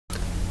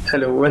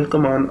Hello,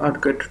 welcome on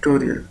AutoCAD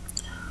tutorial.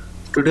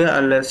 Today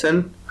our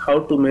lesson how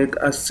to make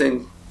a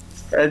sink.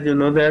 As you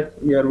know that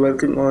we are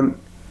working on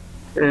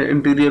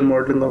interior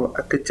modeling of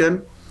a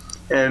kitchen,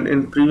 and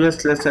in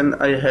previous lesson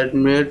I had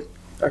made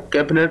a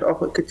cabinet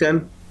of a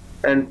kitchen,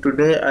 and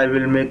today I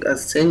will make a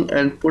sink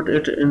and put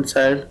it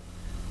inside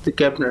the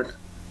cabinet.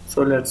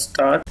 So let's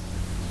start.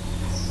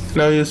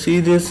 Now you see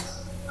this,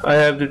 I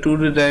have the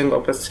 2D drawing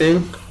of a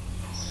sink,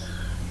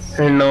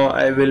 and now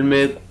I will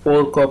make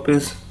 4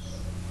 copies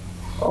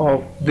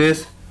of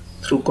this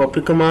through copy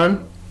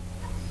command.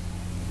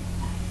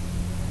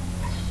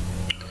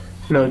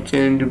 Now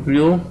change the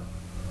view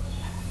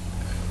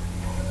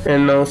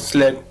and now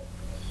select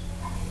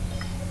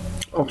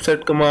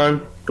offset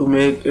command to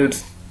make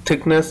its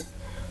thickness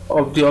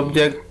of the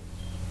object,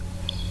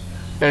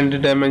 and the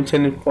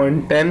dimension is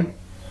 0.10,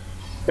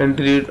 and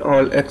delete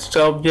all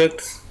extra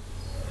objects.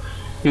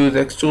 Use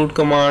extrude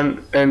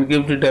command and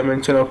give the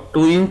dimension of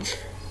 2 inch.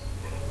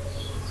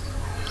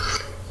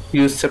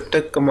 Use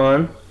subtract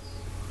command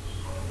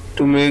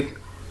to make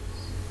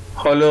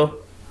hollow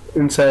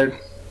inside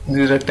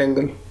the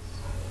rectangle.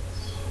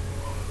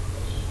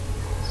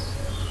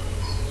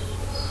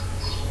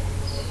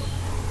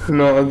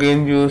 Now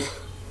again use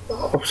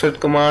offset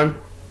command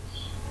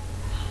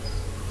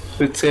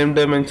with same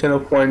dimension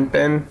of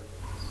 0.10,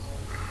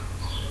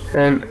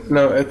 and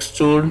now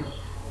extrude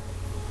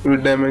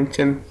with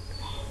dimension.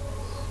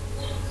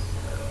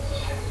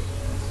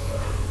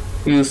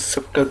 Use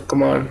subtract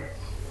command.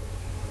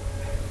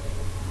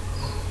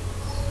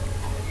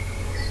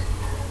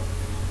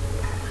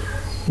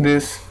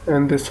 This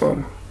and this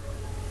one.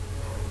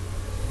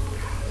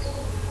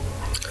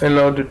 And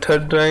now the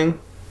third drawing.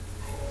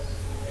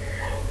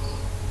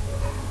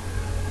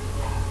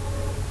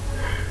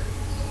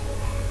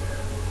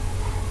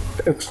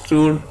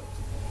 Extrude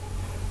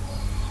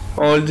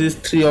all these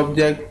 3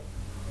 objects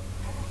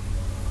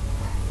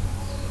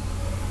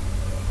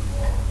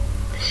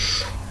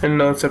and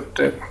now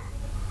subtract.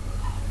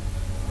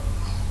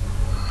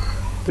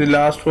 The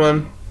last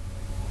one,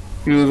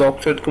 use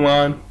offset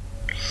command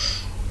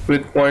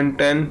with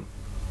 0.10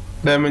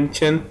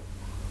 dimension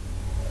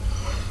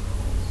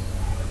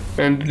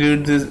and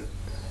delete this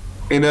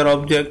inner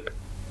object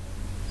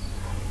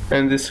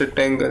and this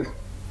rectangle,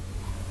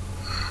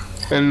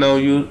 and now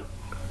use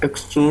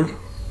extrude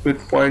with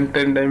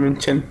 0.10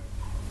 dimension.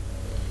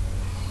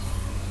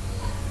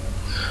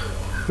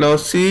 Now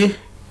see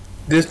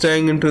this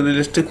drawing into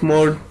realistic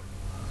mode,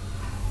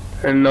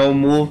 and now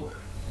move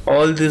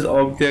all these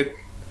objects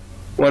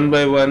one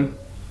by one.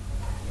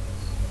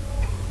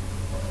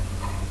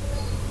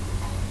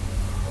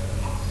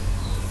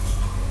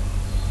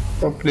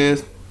 Now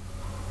place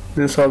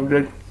this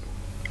object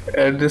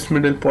at this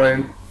middle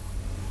point.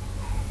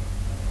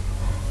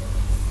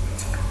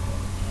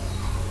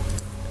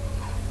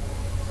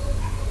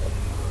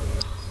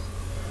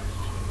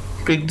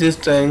 Pick this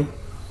drawing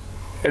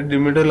at the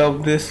middle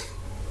of this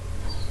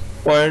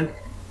point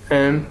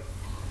and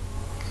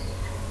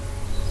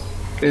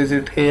place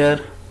it here,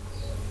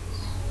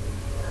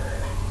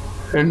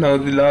 and now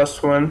the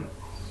last one,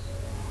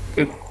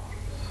 pick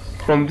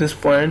from this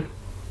point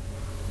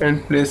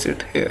and place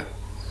it here.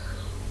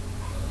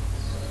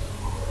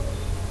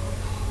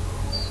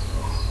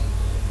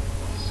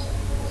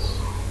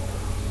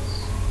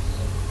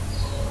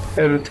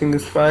 Everything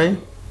is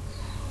fine.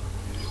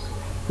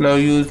 Now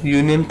use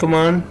union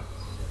command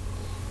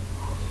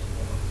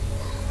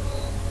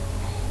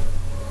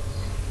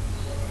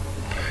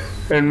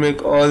and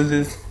make all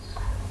this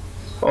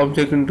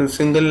object into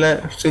single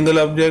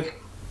object.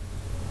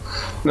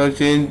 Now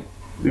change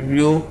the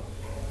view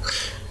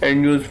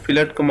and use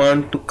fillet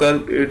command to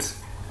curve its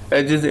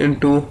edges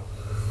into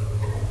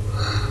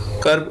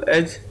curve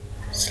edge.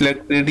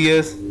 Select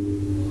radius,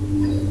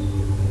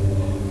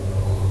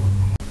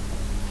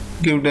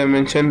 give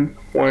dimension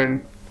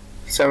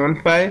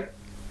 0.75,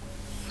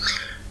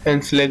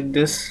 and select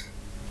this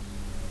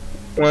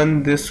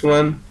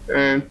one,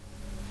 and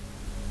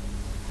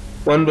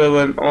one by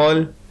one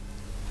all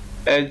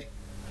edge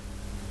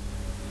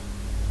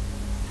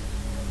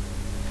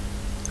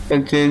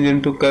and change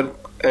into curve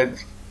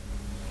edge.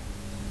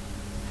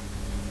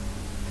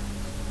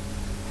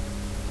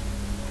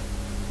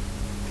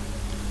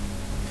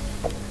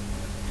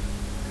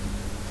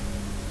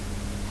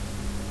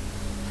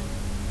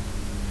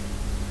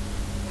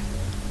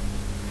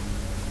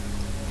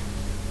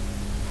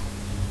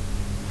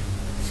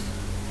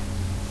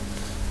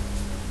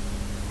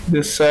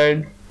 This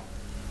side,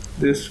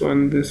 this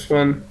one,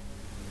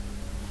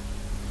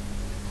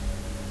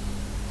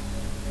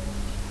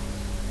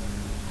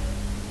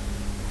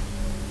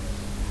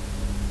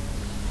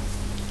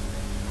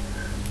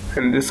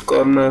 and this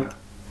corner.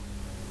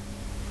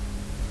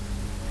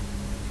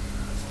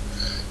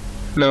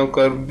 Now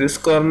curve this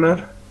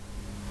corner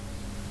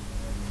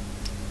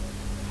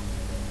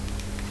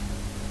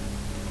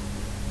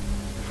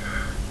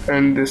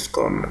and this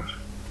corner.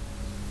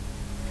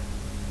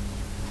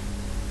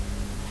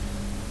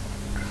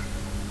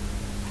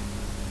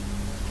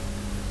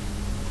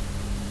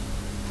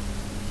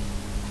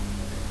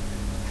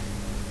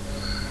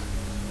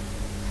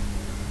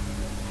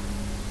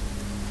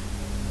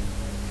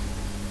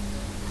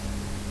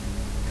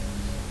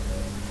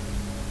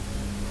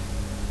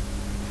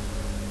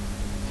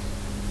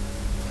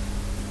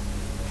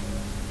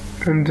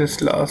 and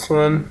this last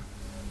one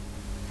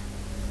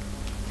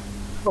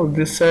of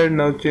this side.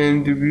 Now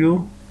change the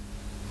view,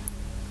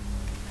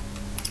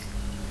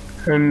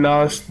 and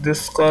last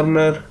this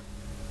corner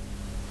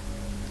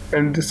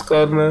and this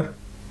corner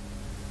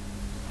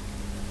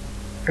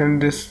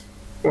and this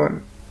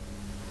one.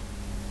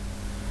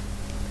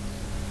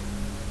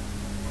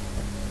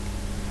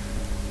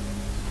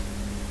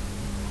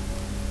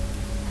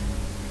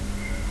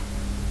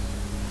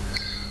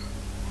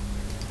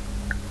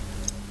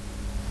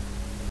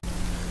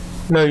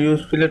 Now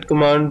use fillet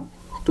command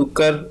to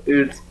curve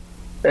its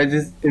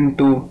edges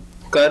into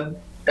curved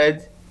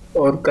edge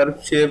or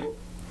curved shape,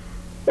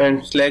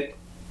 and select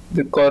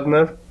the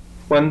corner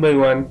one by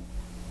one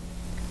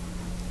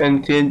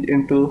and change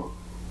into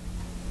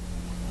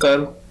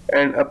curve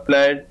and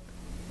apply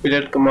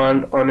fillet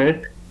command on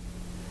it.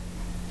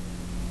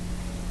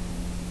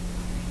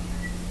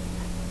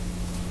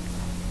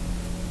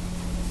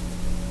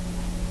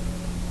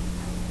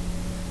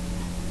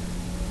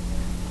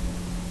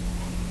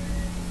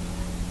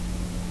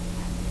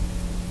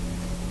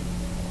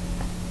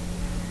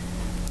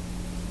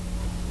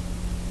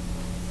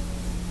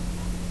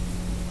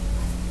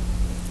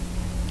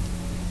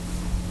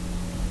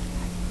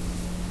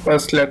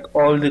 First select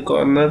all the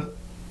corners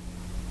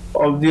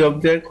of the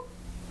object,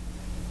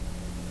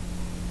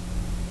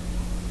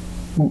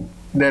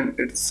 then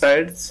its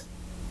sides,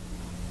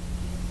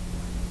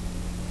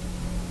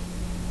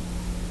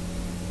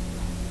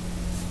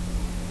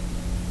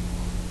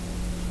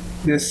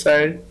 this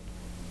side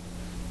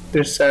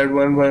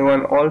one by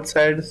one, all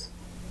sides.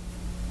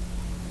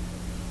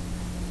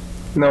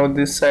 Now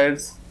this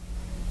sides,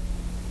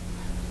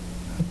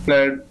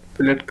 apply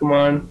fillet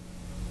command,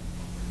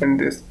 and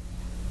this.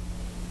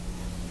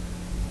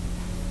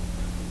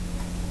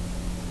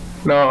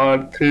 Now our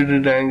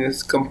 3D drawing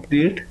is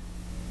complete,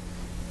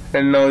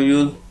 and now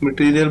use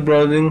material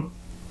browsing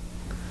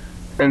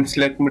and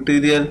select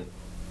material.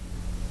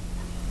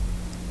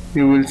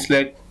 You will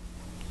select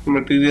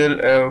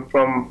material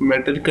from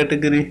metal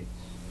category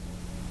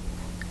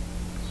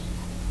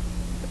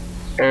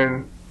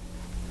and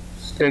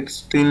select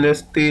stainless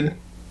steel.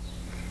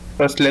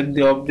 First select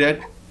the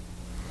object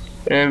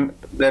and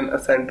then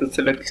assign to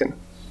selection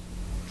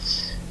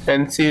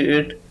and see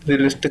it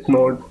realistic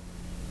mode.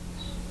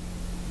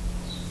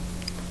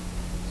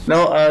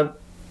 Now our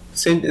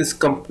sink is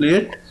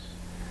complete,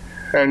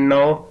 and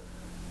now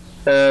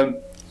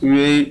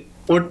we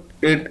put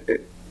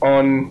it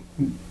on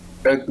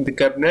the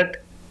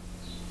cabinet.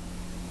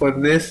 For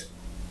this,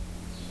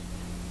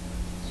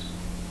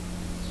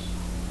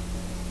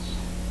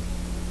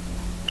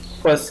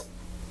 first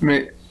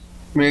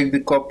make the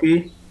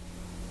copy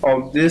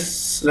of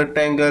this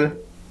rectangle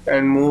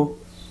and move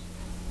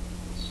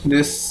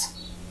this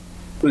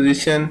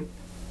position,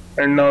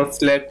 and now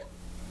select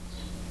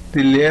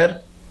the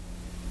layer.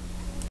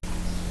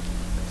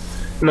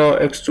 Now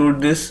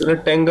extrude this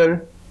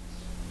rectangle.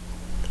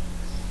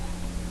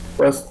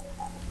 First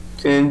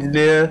change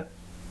layer.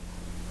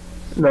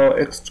 Now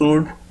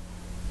extrude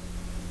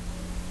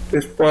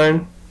this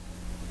point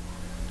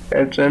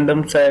at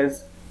random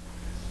size.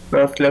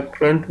 Now select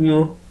front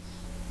view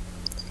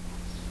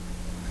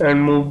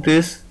and move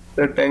this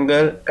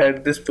rectangle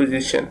at this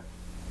position.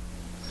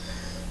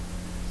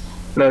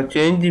 Now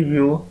change the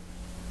view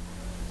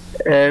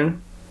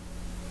and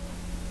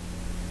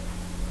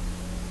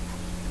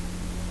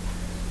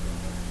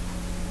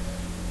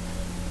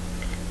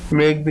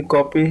make the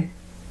copy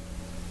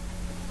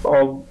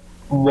of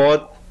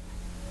both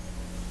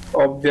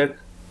object,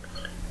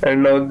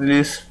 and now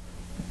delete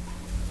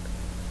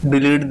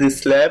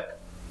this slab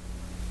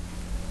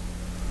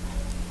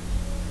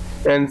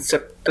and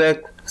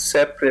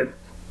separate.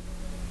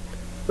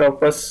 Now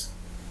first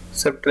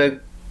subtract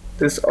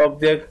this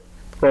object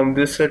from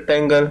this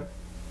rectangle,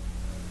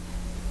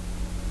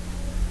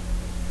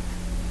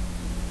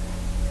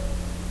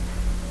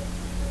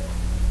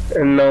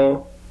 and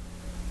now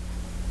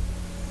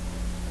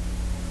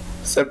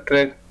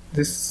subtract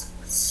this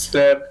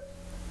slab,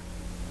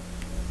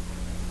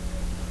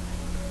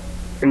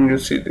 and you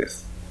see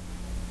this.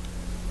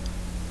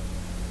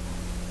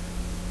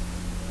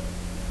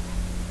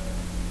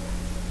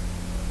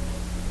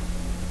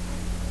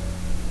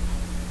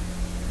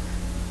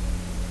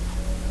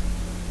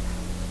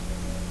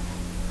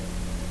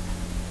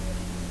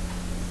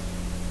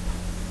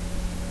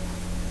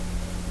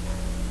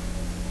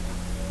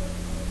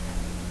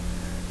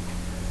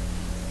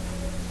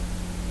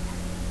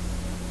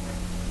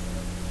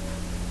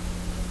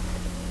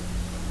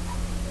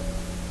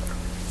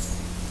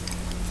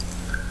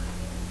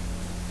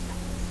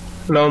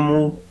 Now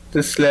move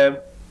the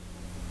slab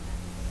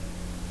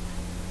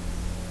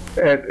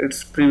at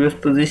its previous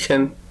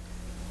position,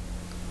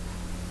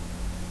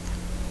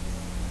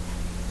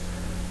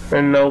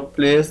 and now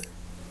place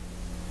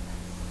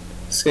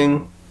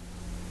sink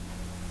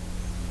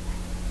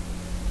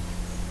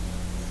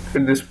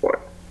at this point.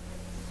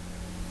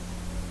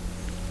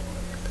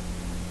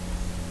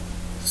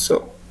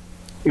 So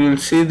you will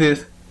see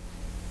this.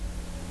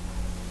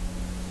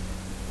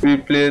 We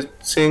place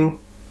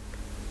sink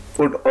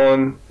put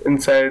on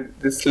inside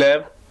the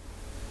slab.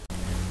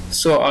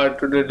 So our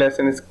today's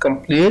lesson is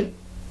complete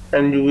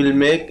and you will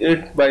make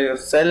it by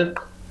yourself,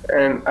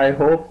 and I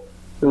hope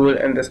you will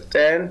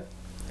understand.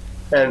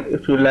 And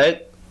if you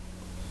like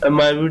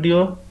my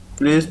video,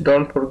 please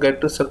don't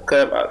forget to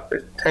subscribe our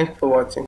page. Thanks for watching.